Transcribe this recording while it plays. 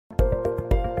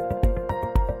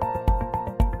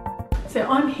So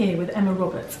I'm here with Emma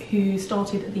Roberts, who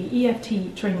started the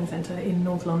EFT training centre in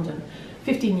North London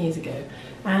 15 years ago,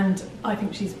 and I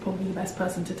think she's probably the best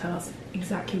person to tell us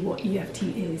exactly what EFT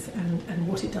is and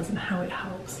what it does and how it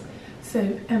helps.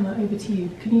 So Emma, over to you.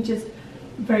 Can you just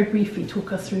very briefly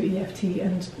talk us through EFT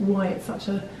and why it's such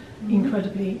an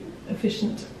incredibly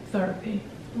efficient therapy?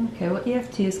 Okay, well,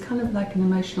 EFT is kind of like an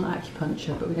emotional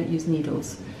acupuncture, but we don't use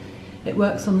needles. It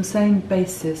works on the same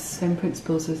basis, same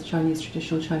principles as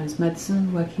traditional Chinese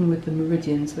medicine, working with the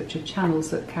meridians, which are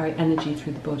channels that carry energy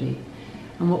through the body.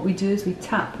 And what we do is we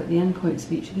tap at the end points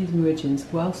of each of these meridians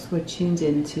whilst we're tuned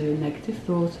in to a negative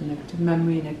thought, a negative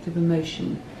memory, a negative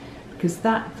emotion, because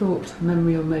that thought,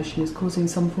 memory or emotion is causing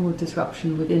some form of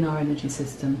disruption within our energy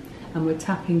system, and we're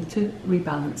tapping to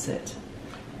rebalance it.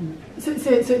 So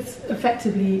it's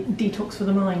effectively detox for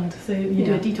the mind. So you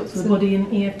do a detox for the body,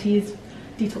 and EFT is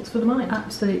detox for the mind.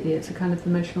 Absolutely, it's a kind of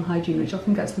emotional hygiene which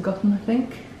often gets forgotten, I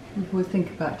think. People would think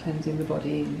about cleansing the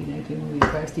body, doing all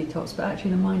these various detox, but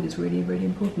actually the mind is really, really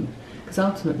important, because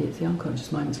ultimately it's the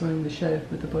unconscious mind that's running the show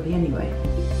with the body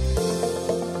anyway.